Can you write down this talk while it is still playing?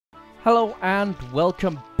Hello and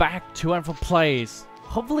welcome back to Ankford Plays.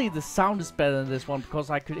 Hopefully the sound is better than this one because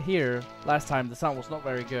I could hear last time the sound was not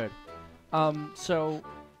very good. So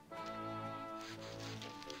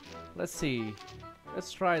let's see.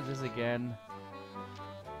 Let's try this again.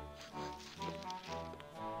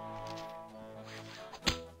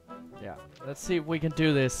 Yeah, let's see if we can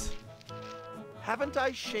do this. Haven't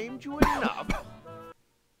I shamed you enough?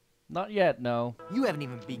 Not yet, no. You haven't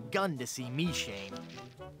even begun to see me shamed.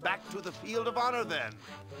 Back to the field of honor, then.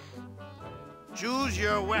 Choose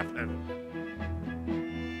your weapon.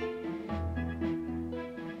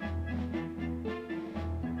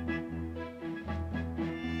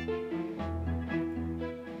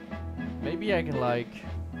 Maybe I can like...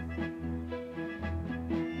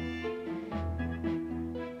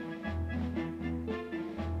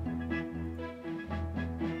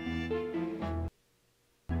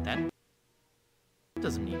 That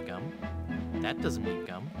doesn't need gum. That doesn't need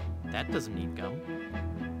gum. That doesn't need gum.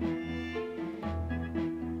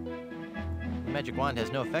 The magic wand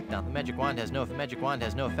has no effect on the magic wand has no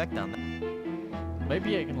effect on that.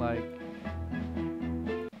 Maybe I can like...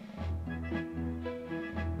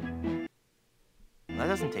 That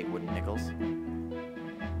doesn't take wooden nickels.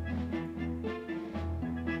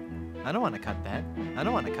 I don't want to cut that. I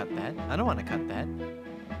don't want to cut that. I don't want to cut that.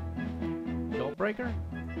 Jawbreaker?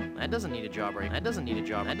 That doesn't need a jawbreaker. That doesn't need a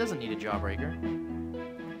jaw. That doesn't need a jawbreaker.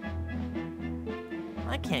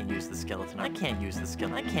 I can't use the skeleton. I can't use the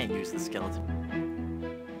skeleton. I can't use the skeleton.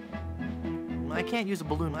 I can't use a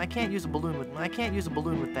balloon. I can't use a balloon with. I can't use a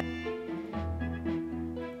balloon with that.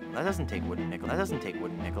 That doesn't take wooden nickels. That doesn't take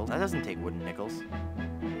wooden nickels. That doesn't take wooden nickels.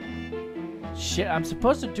 Shit, I'm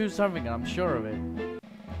supposed to do something, I'm sure of it.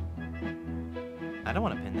 I don't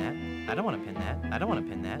want to pin that. I don't want to pin that. I don't want to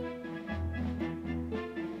pin that.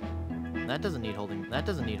 That doesn't need holding. That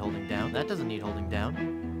doesn't need holding down. That doesn't need holding down.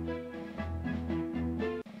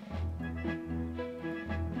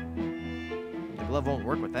 The glove won't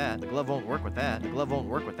work with that. The glove won't work with that. The glove won't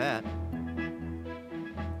work with that.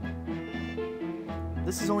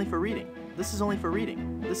 This is only for reading. This is only for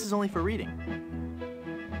reading. This is only for reading.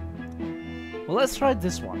 Well, let's try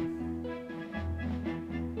this one.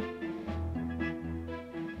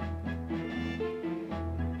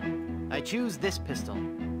 I choose this pistol.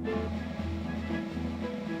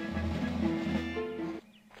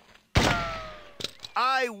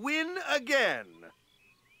 I win again.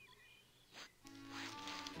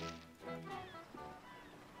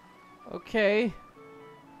 Okay.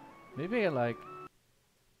 Maybe I like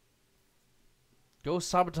go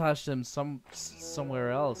sabotage them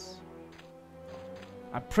somewhere else.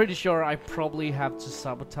 I'm pretty sure I probably have to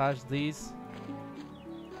sabotage these.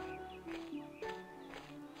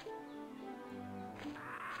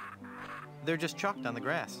 They're just chalked on the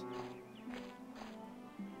grass.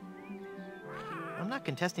 I'm not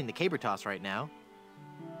contesting the caber toss right now.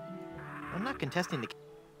 I'm not contesting the...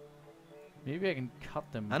 Maybe I can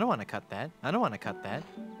cut them. I don't want to cut that. I don't want to cut that.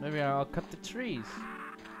 Maybe I'll cut the trees.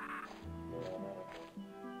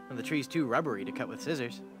 And the tree's too rubbery to cut with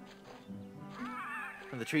scissors.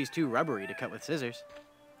 And the tree's too rubbery to cut with scissors.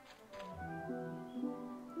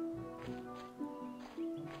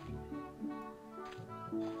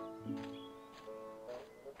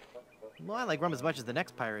 Well, I like rum as much as the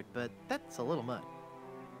next pirate, but that's a little much.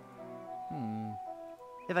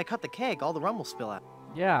 If I cut the keg, all the rum will spill out.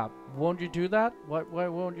 Yeah, won't you do that? Why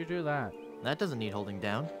won't you do that? That doesn't need holding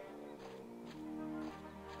down.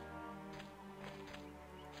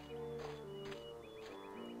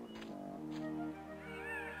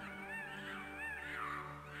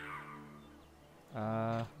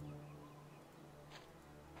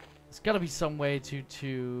 There's gotta be some way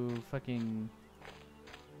to fucking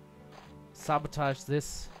sabotage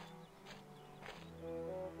this.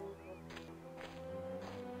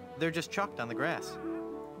 They're just chalked on the grass.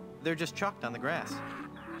 They're just chalked on the grass.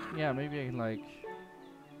 Yeah, maybe I can like...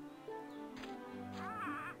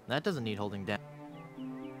 That doesn't need holding down.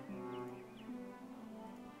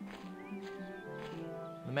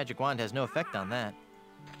 The magic wand has no effect on that.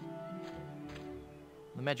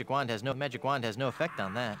 The magic wand has no effect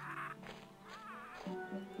on that.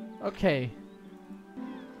 Okay.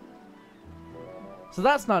 So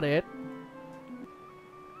that's not it.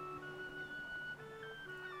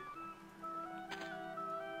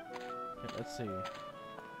 Okay, let's see.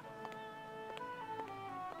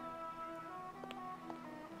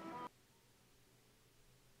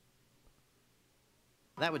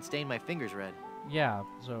 That would stain my fingers red. Yeah,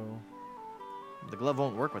 so... The glove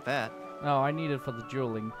won't work with that. No, I need it for the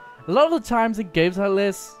dueling. A lot of the times in games like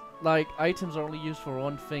this, like, items are only used for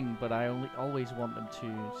one thing, but I always want them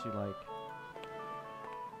to like...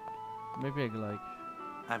 Maybe I can like...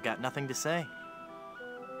 I've got nothing to say.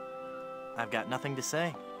 I've got nothing to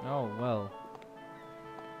say. Oh, well.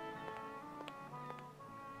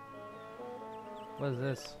 What is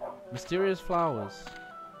this? Mysterious flowers.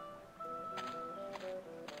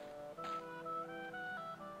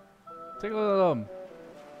 Take a look at them.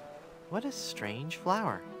 What a strange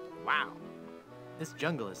flower. Wow. This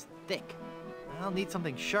jungle is thick. I'll need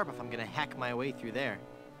something sharp if I'm gonna hack my way through there.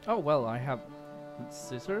 Oh, well, I have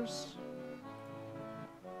scissors.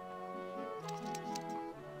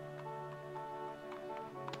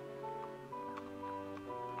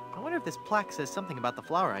 I wonder if this plaque says something about the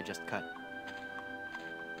flower I just cut.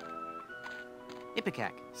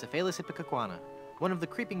 Ipecac, Cephalus ipecacuana, one of the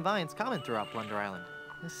creeping vines common throughout Plunder Island.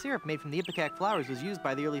 The syrup made from the ipecac flowers was used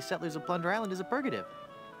by the early settlers of Plunder Island as a purgative.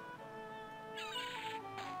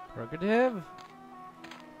 Purgative?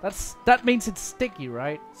 That means it's sticky,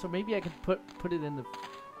 right? So maybe I can put it in the...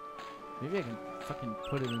 Maybe I can fucking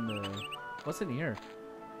put it in the... What's in here?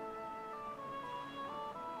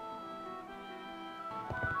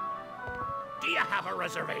 Do you have a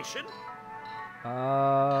reservation?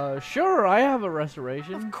 Sure, I have a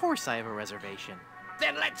reservation. Of course I have a reservation.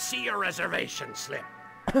 Then let's see your reservation slip.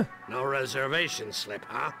 No reservation slip,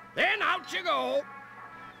 huh? Then out you go.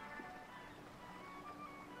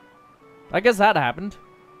 I guess that happened.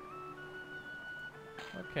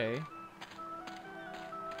 Okay.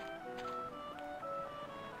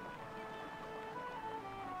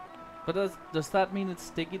 But does that mean it's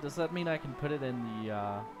sticky? Does that mean I can put it in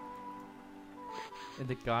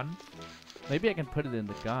the gun? Maybe I can put it in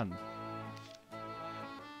the gun.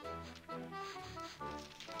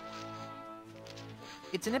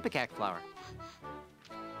 It's an ipecac flower.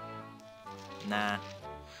 Nah.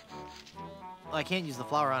 Well, I can't use the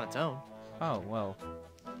flower on its own. Oh, well.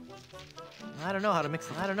 I don't know how to mix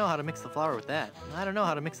the flower with that. I don't know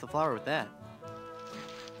how to mix the flower with that.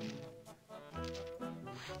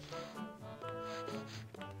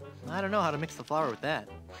 I don't know how to mix the flower with that.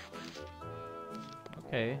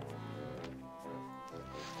 Okay.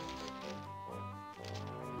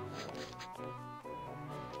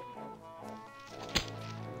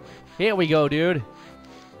 Here we go, dude.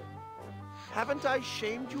 Haven't I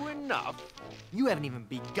shamed you enough? You haven't even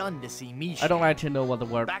begun to see me. I don't actually know what the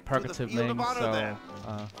word Back to the purgative field of means, honor, so...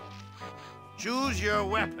 then. Choose your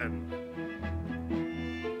weapon.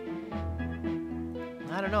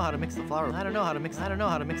 I don't know how to mix the flower. I don't know how to mix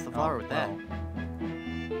the flower with that. Well.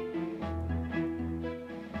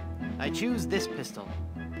 I choose this pistol.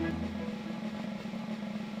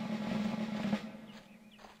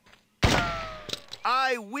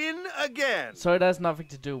 I win again. So it has nothing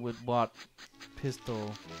to do with what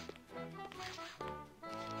pistol...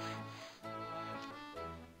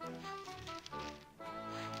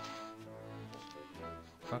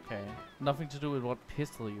 Okay, nothing to do with what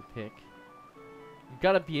pistol you pick. You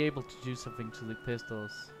gotta be able to do something to the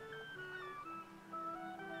pistols.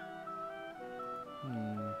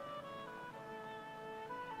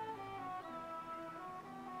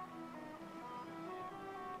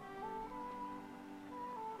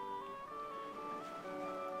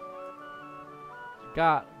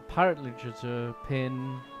 Got pirate literature,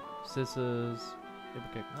 pin, scissors.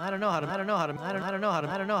 I don't know how to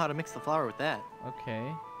mix the flower with that. Okay.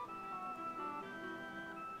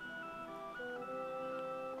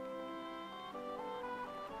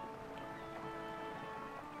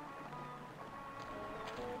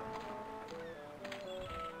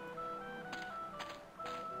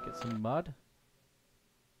 Get some mud.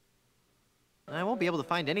 I won't be able to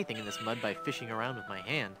find anything in this mud by fishing around with my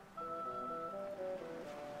hand.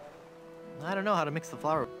 I don't know how to mix the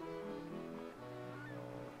flower.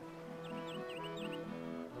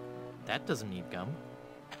 That doesn't need gum.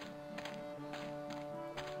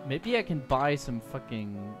 Maybe I can buy some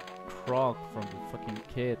fucking crock from the fucking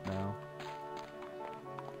kid now.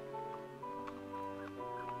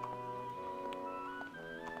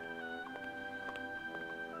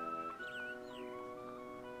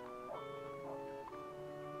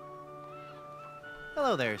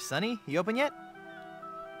 Hello there, Sonny. You open yet?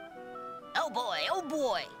 Oh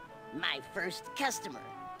boy, my first customer.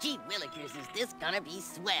 Gee willikers, is this gonna be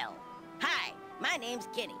swell. Hi, my name's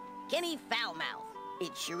Kenny, Kenny Foulmouth.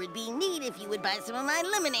 It sure would be neat if you would buy some of my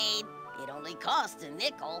lemonade. It only costs a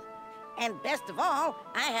nickel. And best of all,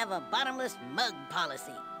 I have a bottomless mug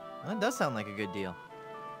policy. Well, that does sound like a good deal.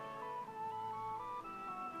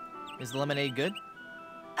 Is the lemonade good?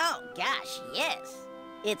 Oh gosh, yes.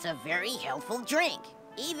 It's a very healthful drink.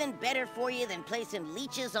 Even better for you than placing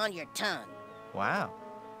leeches on your tongue. Wow.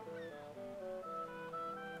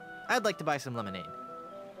 I'd like to buy some lemonade.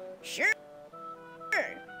 Sure.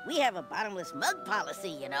 We have a bottomless mug policy,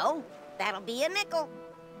 you know. That'll be a nickel.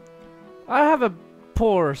 I have a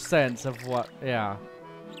poor sense of what. Yeah.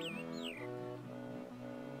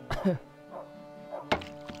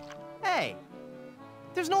 Hey!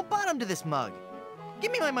 There's no bottom to this mug.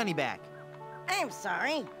 Give me my money back. I'm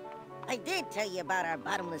sorry. I did tell you about our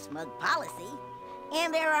bottomless mug policy,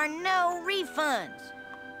 and there are no refunds.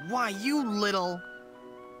 Why, you little...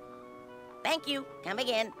 Thank you. Come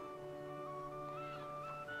again.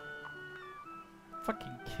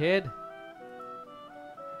 Fucking kid.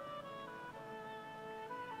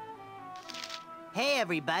 Hey,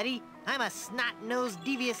 everybody. I'm a snot-nosed,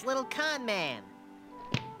 devious little con man.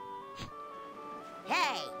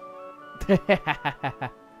 Hey!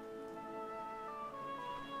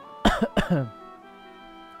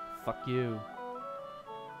 Fuck you.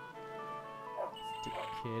 Stupid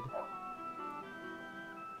kid.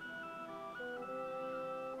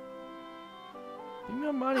 Give me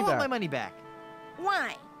my money I back. want my money back.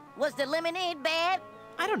 Why? Was the lemonade bad?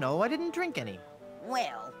 I don't know. I didn't drink any.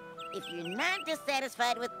 Well, if you're not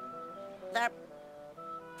dissatisfied with our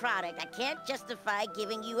product, I can't justify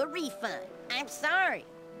giving you a refund. I'm sorry,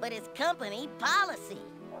 but it's company policy.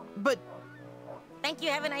 But... Thank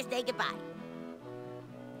you. Have a nice day. Goodbye.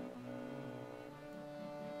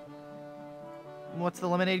 what's the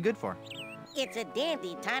lemonade good for? It's a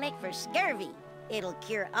dandy tonic for scurvy. It'll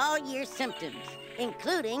cure all your symptoms,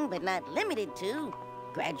 including, but not limited to,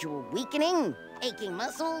 gradual weakening, aching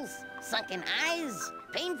muscles, sunken eyes,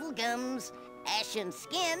 painful gums, ashen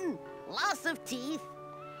skin, loss of teeth,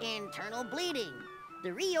 internal bleeding,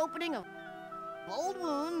 the reopening of old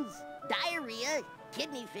wounds, diarrhea,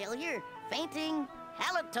 kidney failure, fainting,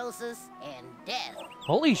 halitosis, and death.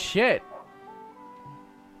 Holy shit.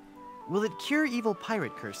 Will it cure evil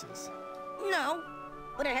pirate curses? No,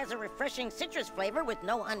 but it has a refreshing citrus flavor with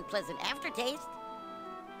no unpleasant aftertaste.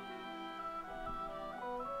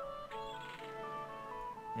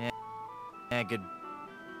 Yeah, good.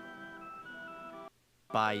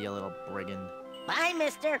 Bye, you little brigand. Bye,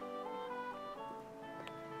 mister.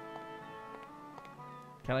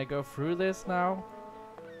 Can I go through this now?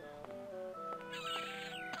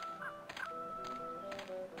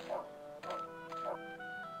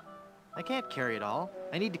 I can't carry it all.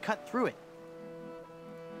 I need to cut through it.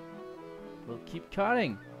 We'll keep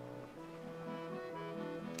cutting.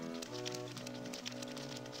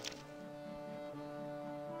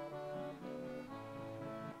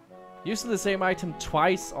 Using the same item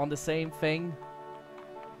twice on the same thing?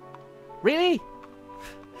 Really?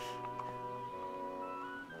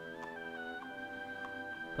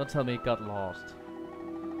 Don't tell me it got lost.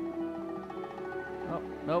 Oh,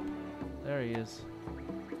 nope. There he is.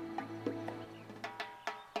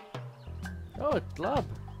 Oh, a glove.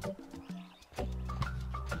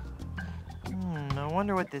 I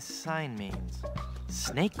wonder what this sign means.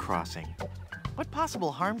 Snake crossing. What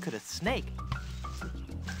possible harm could a snake?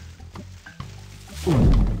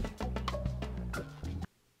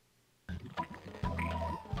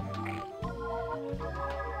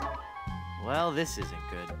 Well, this isn't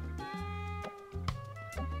good.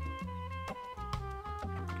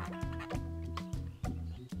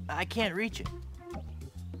 I can't reach it.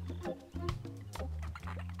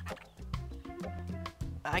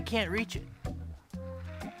 I can't reach it.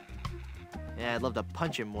 Yeah, I'd love to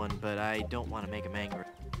punch him one, but I don't want to make him angry.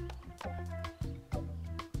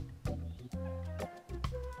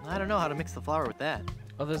 I don't know how to mix the flour with that.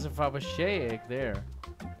 Oh, there's a Fabergé egg there.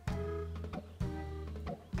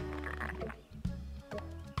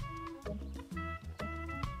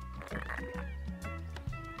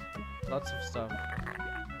 Lots of stuff.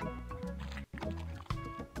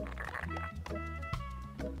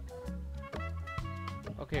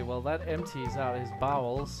 Okay, well that empties out his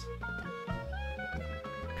bowels.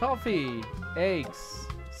 Coffee, eggs,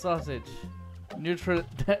 sausage,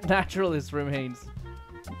 naturalist remains,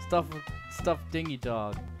 stuffed dingy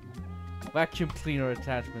dog, vacuum cleaner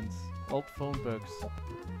attachments, old phone books,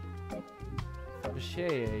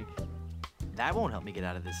 Fabergé egg. That won't help me get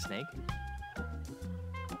out of this snake.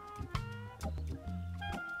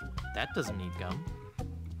 That doesn't need gum.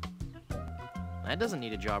 That doesn't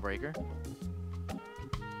need a jawbreaker.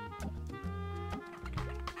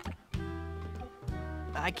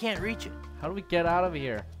 I can't reach it. How do we get out of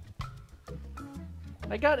here?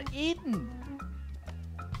 I got eaten!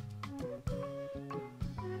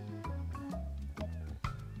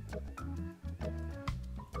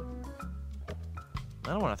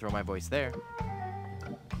 I don't want to throw my voice there.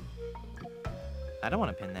 I don't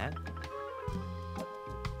want to pin that.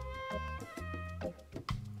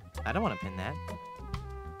 I don't want to pin that.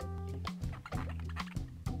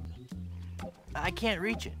 I can't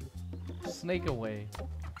reach it. Snake away.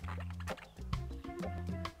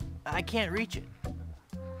 I can't reach it.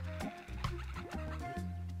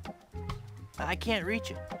 I can't reach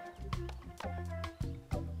it.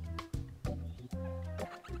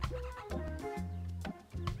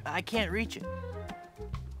 I can't reach it.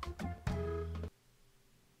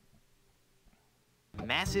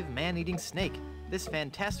 Massive man-eating snake. This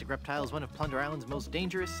fantastic reptile is one of Plunder Island's most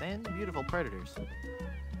dangerous and beautiful predators.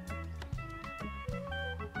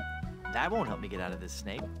 That won't help me get out of this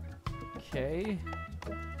snake. Okay.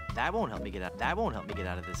 That won't help me get out. That won't help me get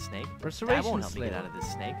out of this snake. Restoration That won't help me slip. get out of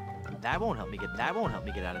this snake. That won't help me get. That won't help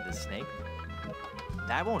me get out of this snake.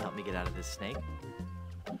 That won't help me get out of this snake.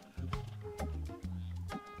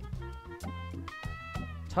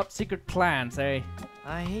 Top secret plans, eh?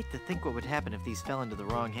 I hate to think what would happen if these fell into the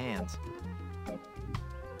wrong hands.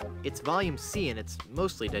 It's volume C and it's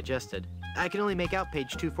mostly digested. I can only make out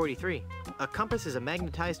page 243. A compass is a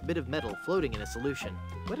magnetized bit of metal floating in a solution.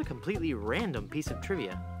 What a completely random piece of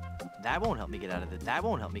trivia. That won't help me get out of it. That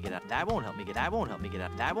won't help me get out. That won't help me get. That won't help me get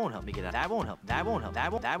out. That won't help me get out. That won't help. That won't help.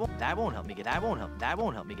 That won't. That won't. That won't help me get. That won't help. That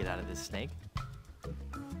won't help me get out of this snake.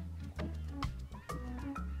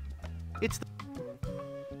 It's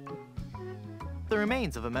the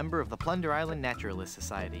remains of a member of the Plunder Island Naturalist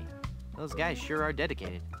Society. Those guys sure are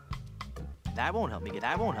dedicated. That won't help me get.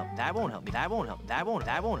 That won't help. That won't help me. That won't help. That won't.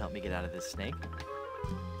 That won't help me get out of this snake.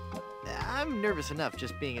 I'm nervous enough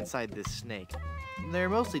just being inside this snake. They're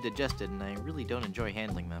mostly digested, and I really don't enjoy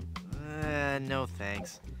handling them. No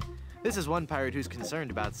thanks. This is one pirate who's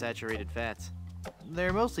concerned about saturated fats.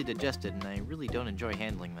 They're mostly digested, and I really don't enjoy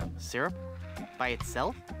handling them. Syrup? By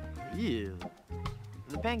itself? Ew.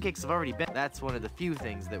 The pancakes have already been. That's one of the few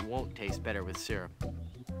things that won't taste better with syrup.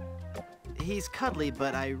 He's cuddly,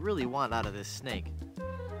 but I really want out of this snake.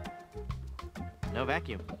 No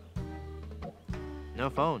vacuum. No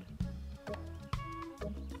phone.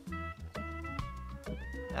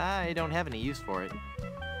 I don't have any use for it.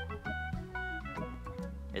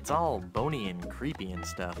 It's all bony and creepy and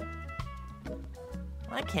stuff.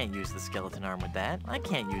 I can't use the skeleton arm with that. I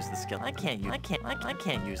can't use the skeleton. I can't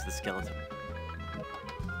use the skeleton.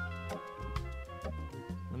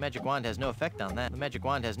 The magic wand has no effect on that. The magic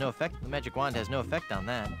wand has no effect. The magic wand has no effect on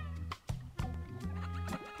that.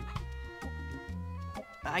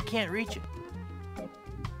 I can't reach it.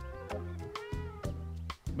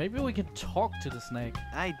 Maybe we can talk to the snake.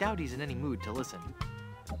 I doubt he's in any mood to listen.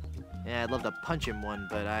 Yeah, I'd love to punch him one,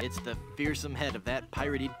 but it's the fearsome head of that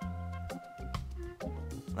piratey.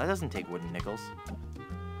 That doesn't take wooden nickels.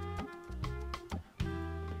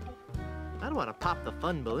 I don't want to pop the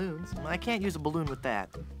fun balloons. I can't use a balloon with that.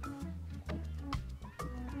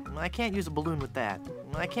 I can't use a balloon with that.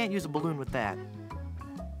 I can't use a balloon with that.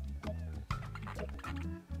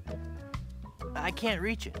 I can't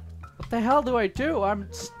reach it. What the hell do I do?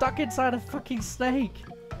 I'm stuck inside a fucking snake.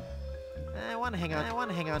 I want to hang on. I want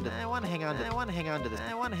to hang on to. I want to hang on to. I want to hang on to this.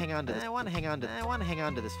 I want to hang on to. I want to hang on to. I want to hang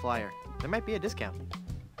on to this flyer. There might be a discount.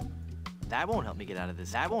 That won't help me get out of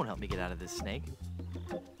this. That won't help me get out of this snake.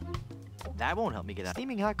 That won't help me get out.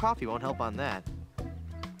 Steaming hot coffee won't help on that.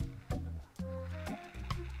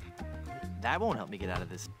 That won't help me get out of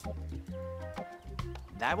this.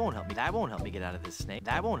 That won't help me. That won't help me get out of this snake.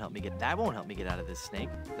 That won't help me get. That won't help me get out of this snake.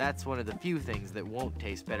 That's one of the few things that won't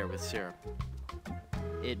taste better with syrup.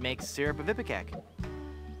 It makes syrup of ipecac.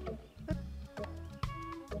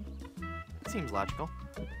 It seems logical.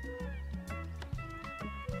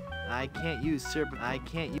 I can't use syrup. I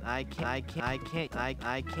can't use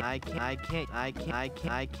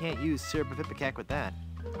syrup of ipecac with that.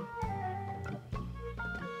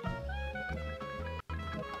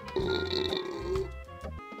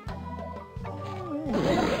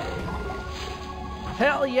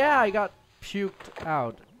 Hell yeah, I got puked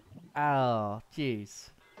out. Oh, jeez.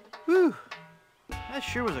 Whew. That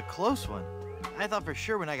sure was a close one. I thought for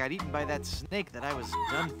sure when I got eaten by that snake that I was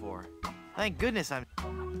done for. Thank goodness I'm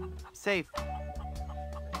safe.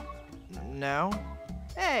 No?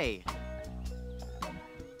 Hey!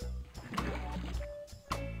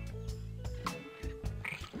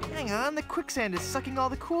 Hang on, the quicksand is sucking all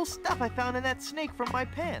the cool stuff I found in that snake from my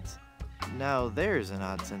pants. Now there's an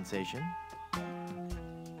odd sensation.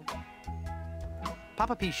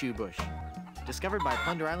 Papa Pea Shoe Bush. Discovered by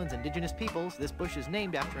Plunder Island's indigenous peoples, this bush is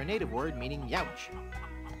named after a native word meaning youch.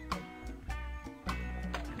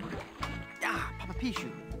 Ah, Papa Pea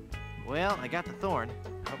Shoe. Well, I got the thorn.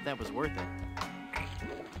 Hope that was worth it.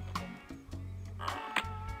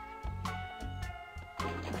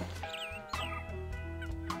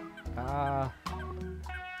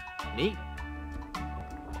 Neat.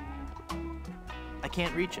 I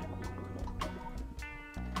can't reach it.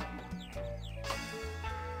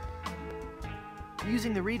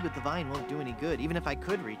 Using the reed with the vine won't do any good, even if I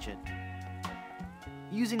could reach it.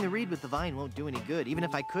 Using the reed with the vine won't do any good, even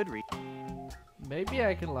if I could reach it. Maybe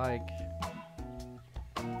I can, like...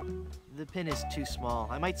 The pin is too small.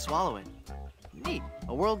 I might swallow it. Neat.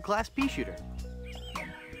 A world-class pea shooter.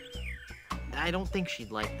 I don't think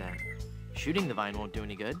she'd like that. Shooting the vine won't do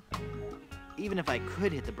any good. Even if I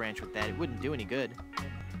could hit the branch with that, it wouldn't do any good.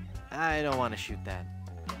 I don't want to shoot that.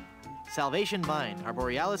 Salvation Vine,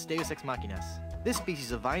 Arborealis Deus Ex Machinas. This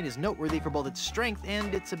species of vine is noteworthy for both its strength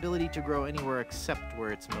and its ability to grow anywhere except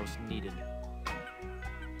where it's most needed.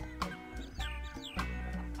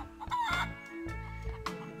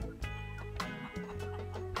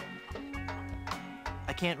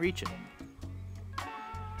 I can't reach it.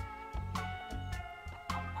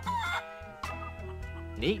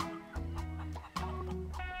 Neat.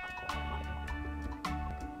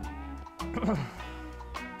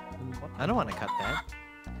 I don't want to cut that.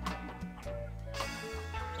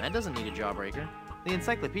 That doesn't need a jawbreaker. The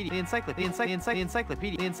encyclopedia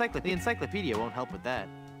won't help with that.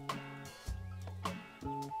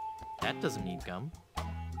 That doesn't need gum.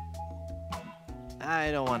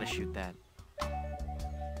 I don't want to shoot that.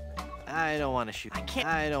 I don't want to shoot. I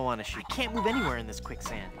can't move anywhere in this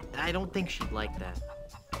quicksand. I don't think she'd like that.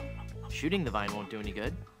 Shooting the vine won't do any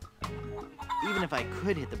good. Even if I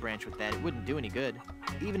could hit the branch with that, it wouldn't do any good.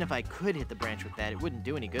 Even if I could hit the branch with that, it wouldn't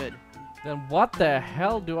do any good. Then what the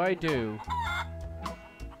hell do I do?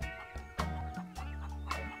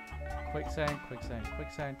 Quicksand, quicksand,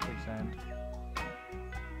 quicksand, quicksand.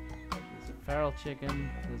 There's a feral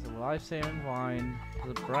chicken. There's a life-saving vine.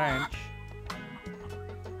 There's a branch.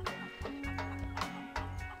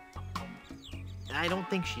 I don't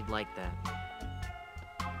think she'd like that.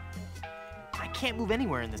 I can't move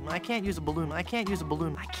anywhere in this. I can't use a balloon. I can't use a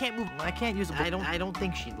balloon. I can't move. I can't use a balloon. I don't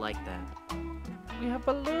think she'd like that. We have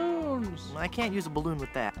balloons. I can't use a balloon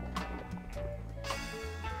with that.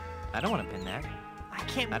 I don't want to pin that.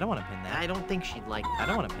 I don't want to pin that. I don't think she'd like. I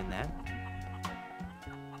don't want to pin that.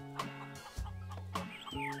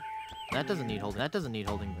 That doesn't need holding. That doesn't need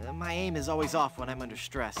holding. My aim is always off when I'm under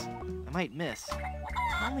stress. I might miss.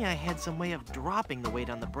 If only I had some way of dropping the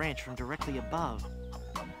weight on the branch from directly above.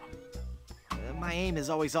 My aim is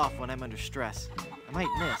always off when I'm under stress. I might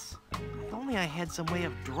miss. If only I had some way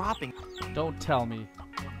of dropping. Don't tell me.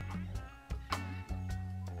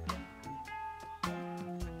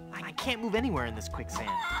 I can't move anywhere in this quicksand.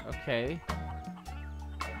 Okay.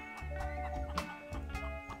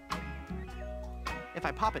 If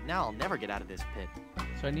I pop it now, I'll never get out of this pit.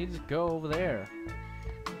 So I need to go over there.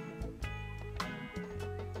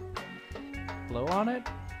 Blow on it?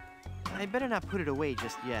 I better not put it away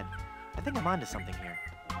just yet. I think I'm onto something here.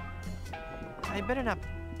 I better not...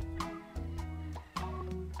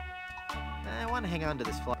 I want to hang on to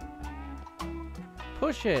this fly.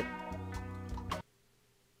 Push it.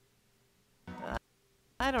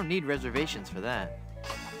 I don't need reservations for that.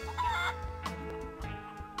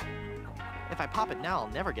 If I pop it now, I'll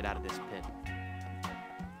never get out of this pit.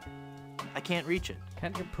 I can't reach it.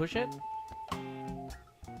 Can't you push it?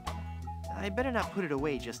 I better not put it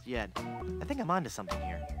away just yet. I think I'm onto something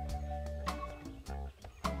here.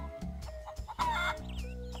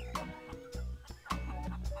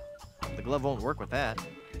 The glove won't work with that.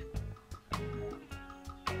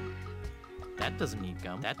 That doesn't need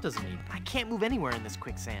gum. That doesn't need... I can't move anywhere in this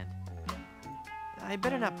quicksand. I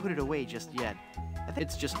better not put it away just yet. I think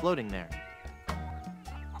it's just floating there.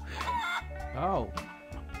 Oh.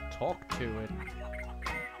 Talk to it.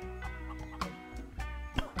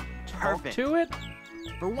 Perfect. Talk to it?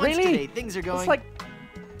 For once Really? today, things are going... It's like...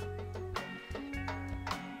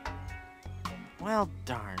 Well,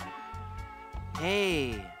 darn.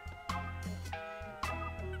 Hey.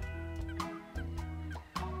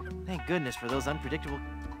 Thank goodness for those unpredictable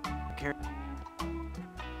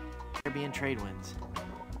Caribbean trade winds.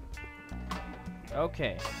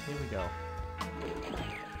 Okay, here we go.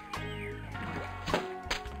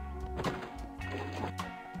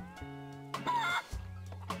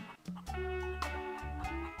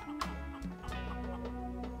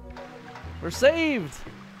 We're saved!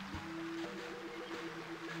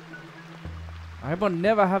 I hope I'll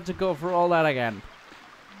never have to go through all that again.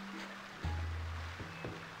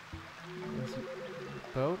 There's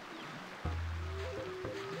a boat.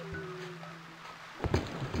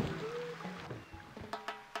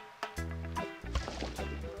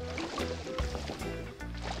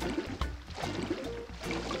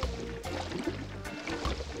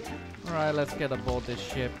 Alright, let's get aboard this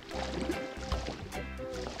ship.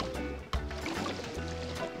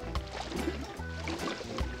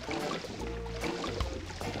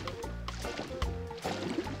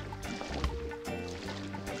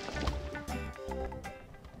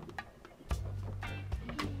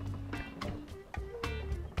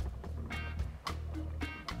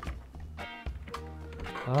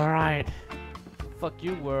 Alright. Fuck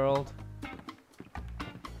you, world.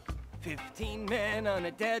 15 men on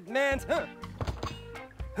a dead man's... Huh.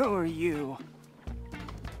 Who are you?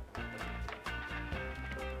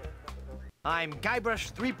 I'm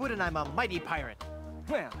Guybrush Threepwood, and I'm a mighty pirate.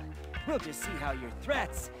 Well, we'll just see how your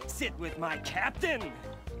threats sit with my captain.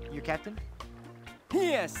 Your captain?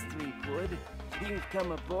 Yes, Threepwood. You've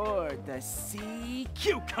come aboard the Sea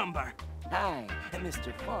Cucumber. I am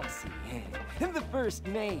Mr. Fossey, the first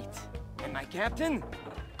mate. And my captain?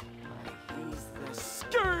 He's the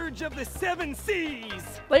scourge of the seven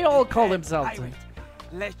seas. They all call themselves. Pirate.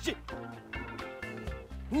 Legend.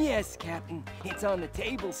 Yes, Captain. It's on the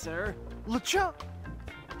table, sir. LeChuck!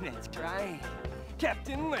 That's right.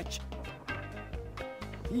 Captain Lech.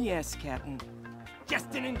 Yes, Captain.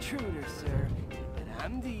 Just an intruder, sir. But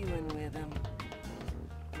I'm dealing with him.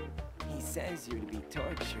 He says you're to be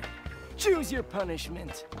tortured. Choose your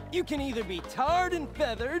punishment. You can either be tarred and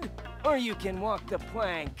feathered, or you can walk the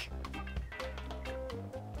plank.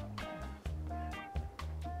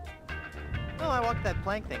 Oh, I walked that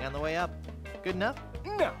plank thing on the way up. Good enough?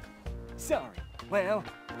 No. Sorry. Well,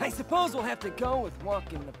 I suppose we'll have to go with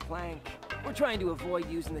walking the plank. We're trying to avoid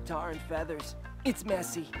using the tar and feathers. It's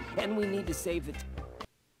messy, and we need to save the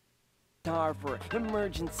tar for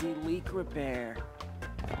emergency leak repair.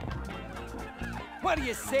 What do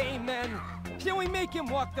you say, men? Shall we make him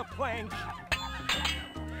walk the plank?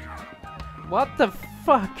 What the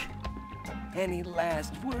fuck? Any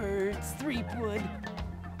last words, Threepwood?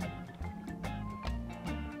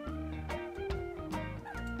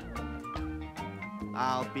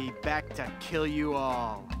 I'll be back to kill you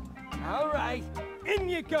all. All right, in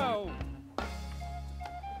you go!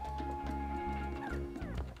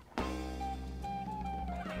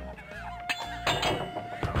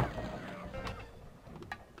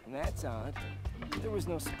 That's odd. There was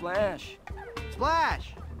no splash.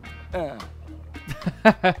 Splash!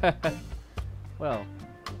 Well.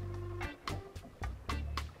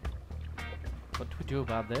 What do we do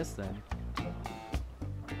about this then?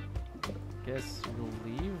 Guess we'll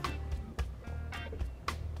leave.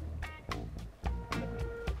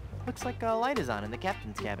 Looks like a light is on in the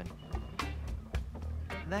captain's cabin.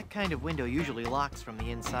 That kind of window usually locks from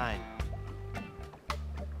the inside.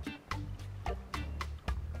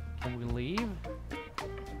 Can we leave?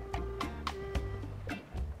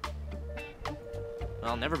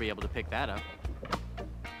 I'll never be able to pick that up.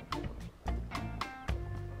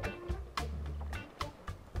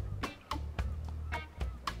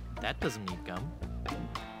 That doesn't need gum.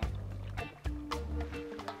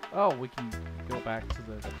 Oh, we can go back to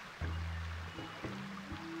the...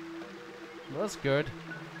 Well, that's good.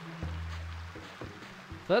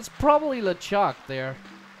 So that's probably LeChuck there.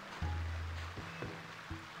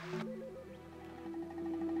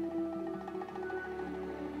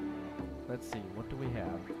 Let's see, what do we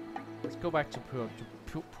have? Let's go back to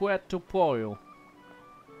Puerto Pollo.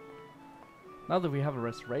 Now that we have a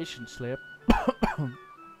restoration slip,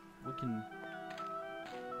 we can...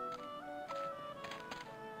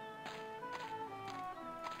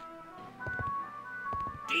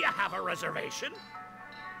 Do you have a reservation?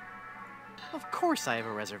 Of course I have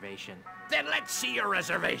a reservation. Then let's see your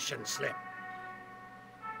reservation slip.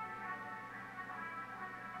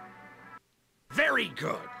 Very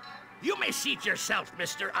good. You may seat yourself,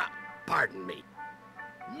 Mr. Pardon me,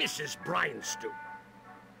 Mrs. Bryanstoop.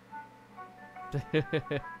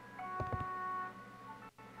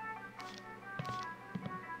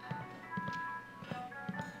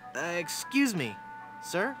 Excuse me,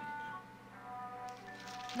 sir?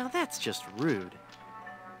 Now that's just rude.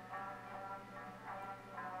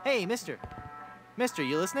 Hey, mister. Mister,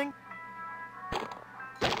 you listening?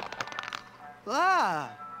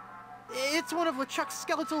 Ah! It's one of LeChuck's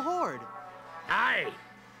skeletal horde. Aye.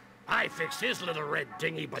 I fixed his little red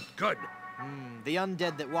dinghy, but good. The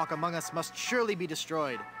undead that walk among us must surely be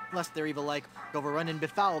destroyed, lest their evil like overrun and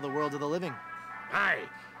befoul the world of the living. Aye.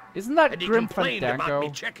 Isn't that And he Grim complained about me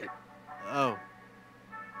Fandango? chicken. Oh.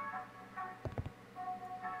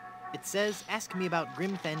 It says, ask me about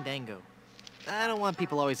Grim Fandango. I don't want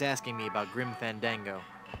people always asking me about Grim Fandango.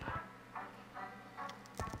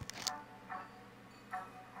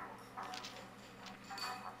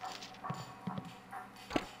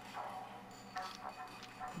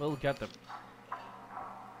 We'll get them.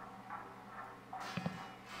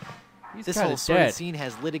 He's This kinda whole sordid dead. scene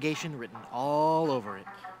has litigation written all over it.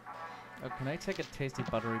 Oh, can I take a tasty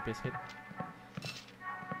buttery biscuit?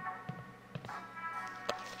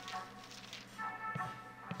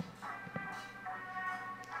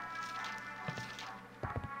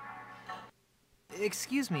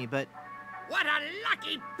 Excuse me, but What a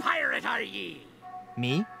lucky pirate are ye!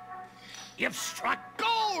 Me? You've struck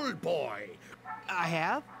gold, boy. I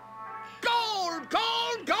have? Gold,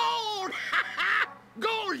 gold, gold! Ha ha!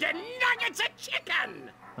 Golden nuggets of chicken!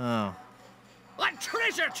 Oh. A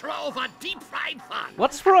treasure trove of deep-fried fun.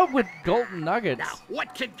 What's wrong with golden nuggets? Now,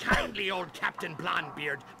 what can kindly old Captain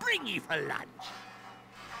Blondebeard bring ye for lunch?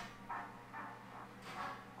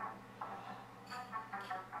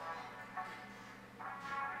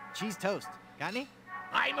 Cheese toast. Got any?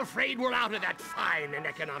 I'm afraid we're out of that fine and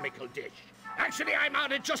economical dish. Actually, I'm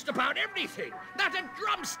out of just about everything. Not a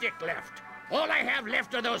drumstick left. All I have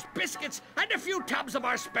left are those biscuits and a few tubs of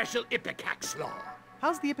our special ipecac slaw.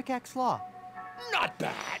 How's the ipecac slaw? Not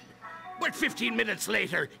bad. But 15 minutes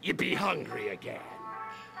later, you'd be hungry again.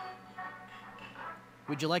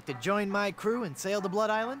 Would you like to join my crew and sail to Blood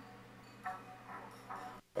Island?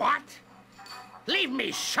 What? Leave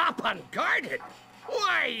me shop unguarded?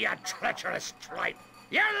 Why, you treacherous tripe.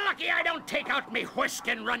 You're lucky I don't take out me whisk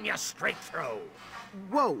and run you straight through.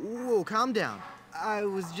 Whoa, calm down. I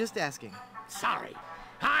was just asking. Sorry.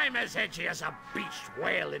 I'm as edgy as a beached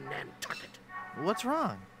whale in Nantucket. What's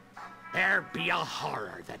wrong? There be a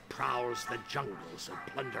horror that prowls the jungles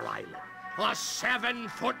of Plunder Island. A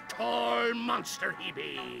 7-foot-tall monster he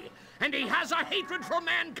be, and he has a hatred for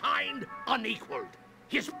mankind unequaled.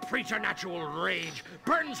 His preternatural rage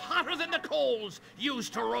burns hotter than the coals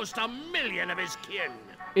used to roast 1,000,000 of his kin.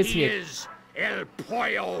 He is El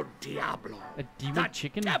Pollo Diablo. A demon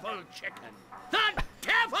chicken? The devil chicken. The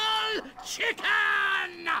devil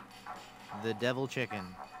chicken! The devil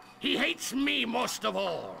chicken. He hates me most of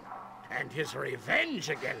all. And his revenge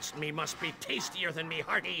against me must be tastier than me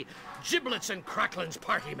hearty giblets and cracklins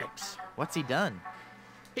party mix. What's he done?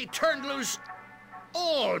 He turned loose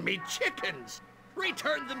all me chickens,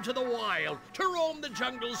 returned them to the wild to roam the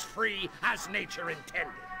jungles free as nature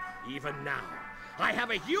intended. Even now, I have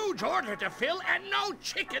a huge order to fill and no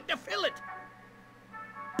chicken to fill it.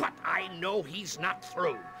 But I know he's not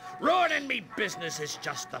through. Ruining me business is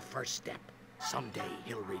just the first step. Someday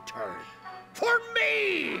he'll return. For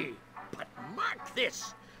me! But mark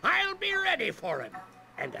this, I'll be ready for him.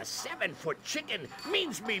 And a 7-foot chicken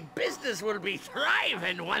means me business will be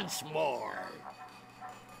thriving once more.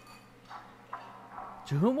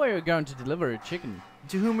 To whom were you going to deliver a chicken?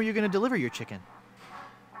 To whom are you going to deliver your chicken?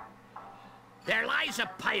 There lies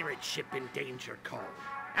a pirate ship in Danger Cove,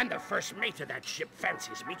 and the first mate of that ship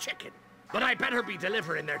fancies me chicken. But I better be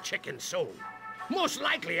delivering their chicken soon. Most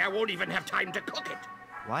likely I won't even have time to cook it.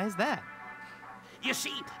 Why is that? You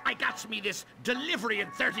see, I got me this delivery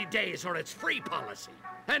in 30 days or it's free policy,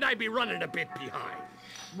 and I be running a bit behind.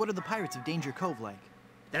 What are the pirates of Danger Cove like?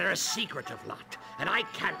 They're a secretive lot, and I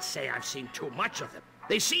can't say I've seen too much of them.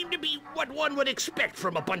 They seem to be what one would expect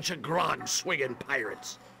from a bunch of grog-swinging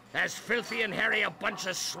pirates. As filthy and hairy a bunch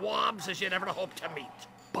of swabs as you'd ever hope to meet.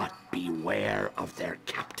 But beware of their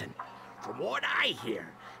captain. From what I hear,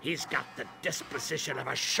 he's got the disposition of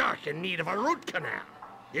a shark in need of a root canal.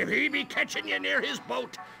 If he be catching you near his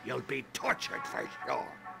boat, you'll be tortured for sure.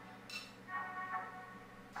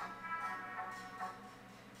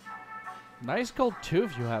 Nice gold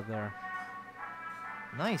tooth you have there.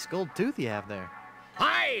 Nice gold tooth you have there.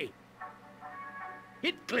 Aye!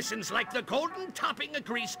 It glistens like the golden topping of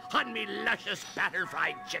grease on me luscious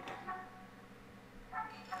batter-fried chicken.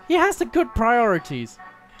 He has the good priorities.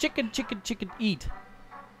 Chicken, chicken, chicken, eat.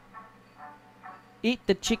 Eat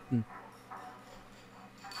the chicken.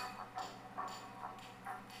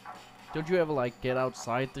 Don't you ever, like, get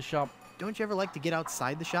outside the shop? Don't you ever like to get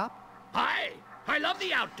outside the shop? Aye! I love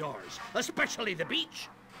the outdoors, especially the beach.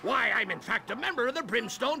 Why, I'm in fact a member of the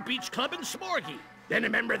Brimstone Beach Club in Smorgy. Been a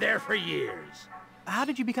member there for years. How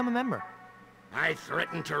did you become a member? I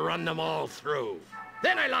threatened to run them all through.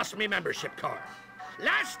 Then I lost me membership card.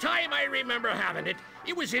 Last time I remember having it,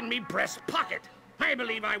 it was in me breast pocket. I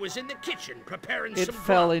believe I was in the kitchen preparing some It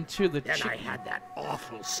fell grub. into the Then chicken. I had that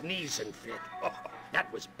awful sneezing fit. Oh,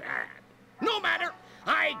 that was bad. No matter.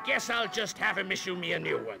 I guess I'll just have him issue me a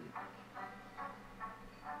new one.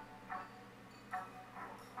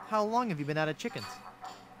 How long have you been out of chickens?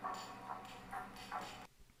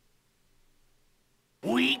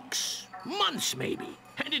 Weeks, months maybe.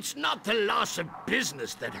 And it's not the loss of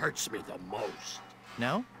business that hurts me the most.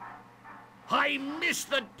 No? I miss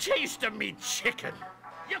the taste of me chicken.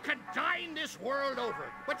 You could dine this world over,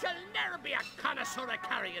 but you'll never be a connoisseur of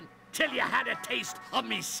carrion till you had a taste of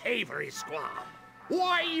me savory squab.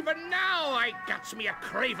 Why, even now I gets me a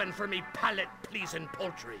craving for me palate-pleasing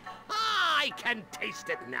poultry. Ah, I can taste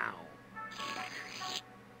it now.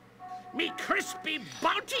 Me crispy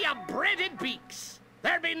bounty of breaded beaks.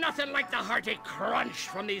 There be nothing like the hearty crunch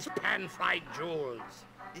from these pan-fried jewels.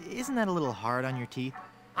 Isn't that a little hard on your teeth?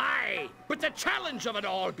 Aye, but the challenge of it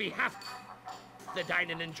all be half the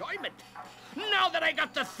dining enjoyment. Now that I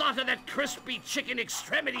got the thought of that crispy chicken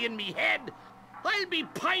extremity in me head, I'll be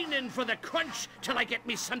pining for the crunch till I get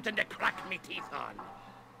me something to crack me teeth on.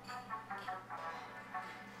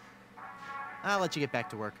 I'll let you get back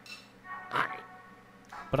to work. Aye.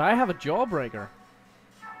 But I have a jawbreaker.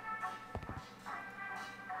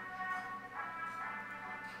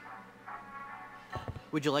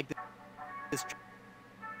 Would you like this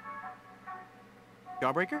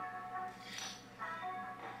jawbreaker?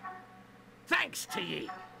 Thanks to ye.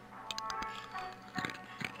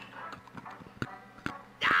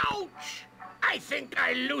 Ouch! I think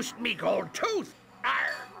I loosed me gold tooth.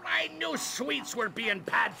 I knew sweets were being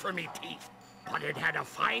bad for me teeth, but it had a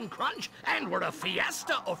fine crunch and were a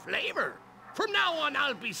fiesta of flavor. From now on,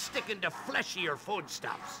 I'll be sticking to fleshier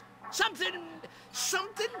foodstuffs. Something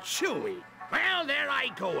chewy. Well, there I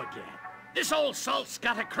go again. This old salt's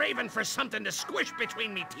got a craving for something to squish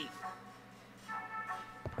between me teeth.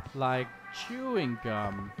 Like chewing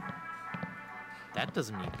gum. That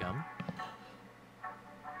doesn't need gum.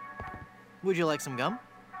 Would you like some gum?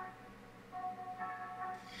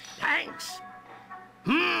 Thanks.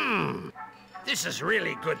 This is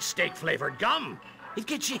really good steak-flavored gum. It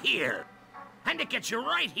gets you here, and it gets you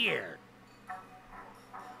right here.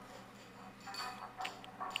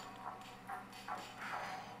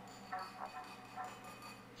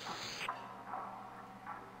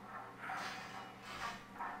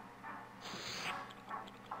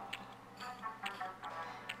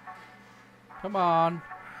 Come on.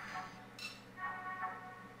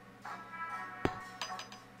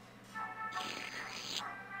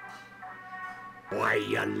 Why,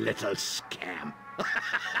 you little scamp.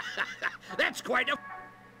 That's quite a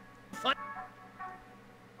funny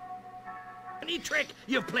trick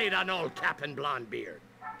you've played on old Captain Blondebeard.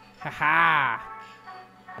 Haha.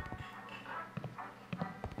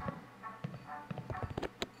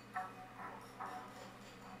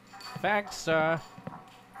 Thanks, sir.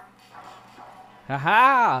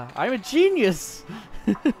 Haha! I'm a genius!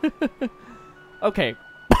 Okay.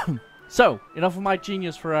 So, enough of my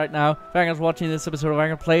genius for right now. Thanks for watching this episode of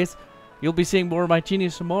Ankford Plays. You'll be seeing more of my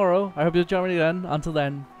genius tomorrow. I hope you'll join me then. Until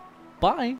then, bye!